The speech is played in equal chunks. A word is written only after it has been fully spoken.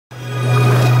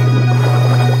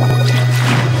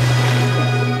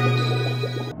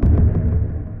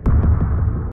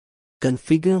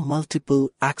Configure multiple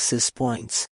access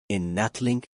points in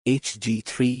Netlink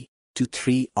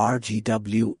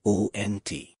HG323RGW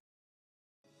ONT.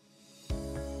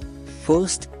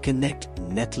 First, connect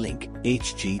Netlink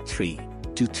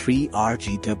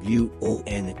HG323RGW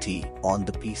ONT on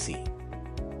the PC.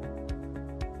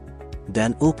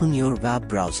 Then open your web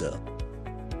browser.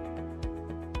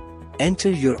 Enter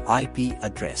your IP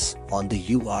address on the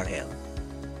URL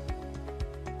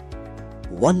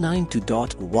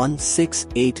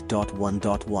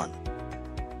 192.168.1.1.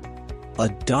 A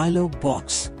dialog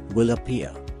box will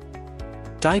appear.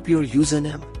 Type your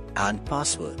username and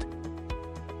password.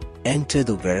 Enter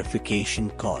the verification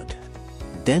code.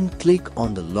 Then click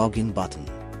on the login button.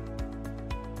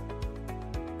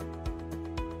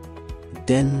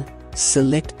 Then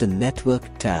select the network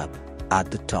tab at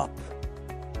the top.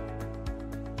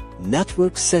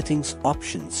 Network settings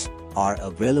options are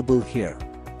available here.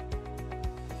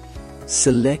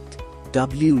 Select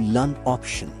WLAN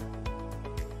option.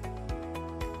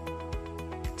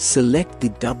 Select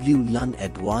the WLAN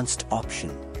Advanced option.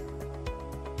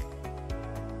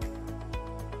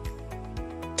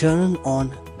 Turn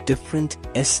on different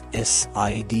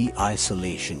SSID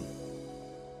isolation.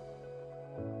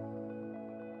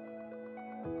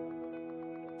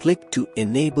 Click to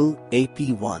enable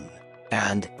AP1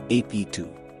 and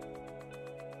AP2.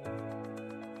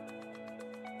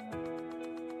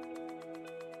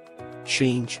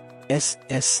 Change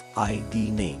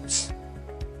SSID names.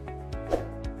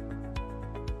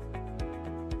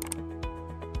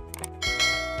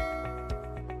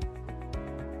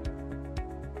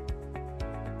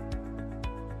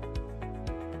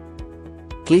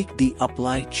 Click the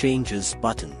Apply Changes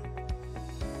button.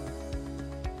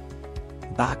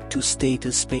 Back to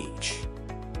status page.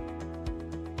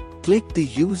 Click the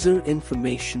User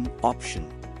Information option.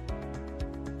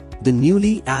 The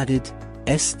newly added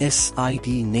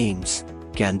SSID names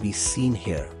can be seen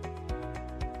here.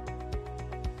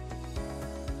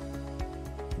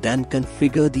 Then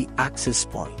configure the access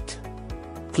point.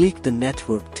 Click the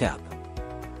Network tab.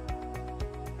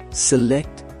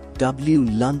 Select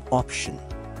WLAN option.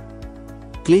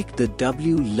 Click the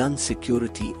WLAN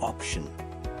Security option.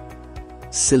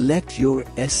 Select your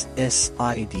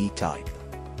SSID type.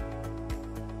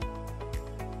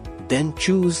 Then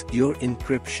choose your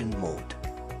encryption mode.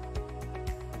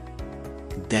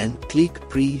 Then click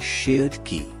Pre-Shared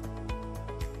Key.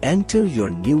 Enter your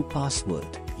new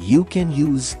password. You can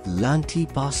use LANT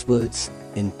passwords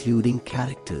including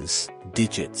characters,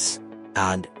 digits,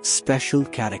 and special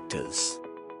characters.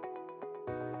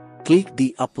 Click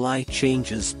the Apply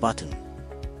Changes button.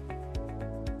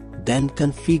 Then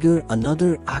configure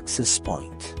another access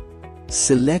point.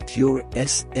 Select your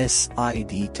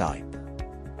SSID type.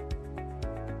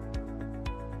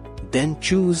 Then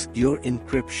choose your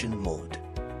encryption mode.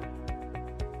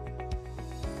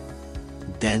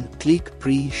 Then click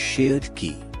Pre-Shared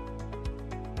Key.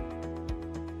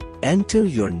 Enter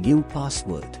your new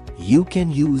password. You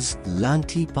can use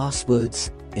LANT passwords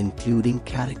including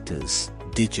characters,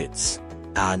 digits,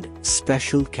 and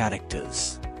special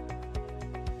characters.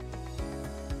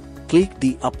 Click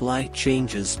the Apply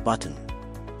Changes button.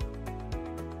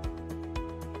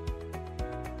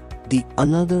 The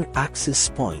another access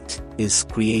point is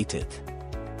created.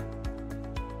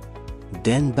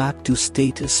 Then back to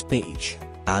status page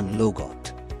and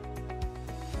logout.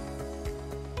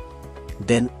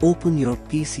 Then open your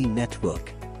PC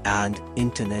network and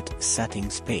internet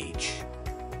settings page.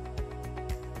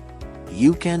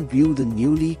 You can view the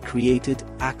newly created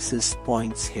access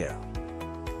points here.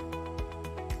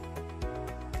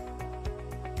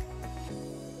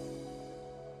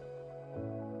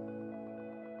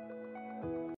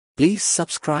 Please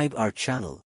subscribe our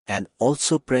channel and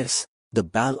also press the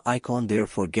bell icon there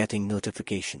for getting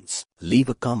notifications. Leave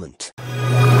a comment.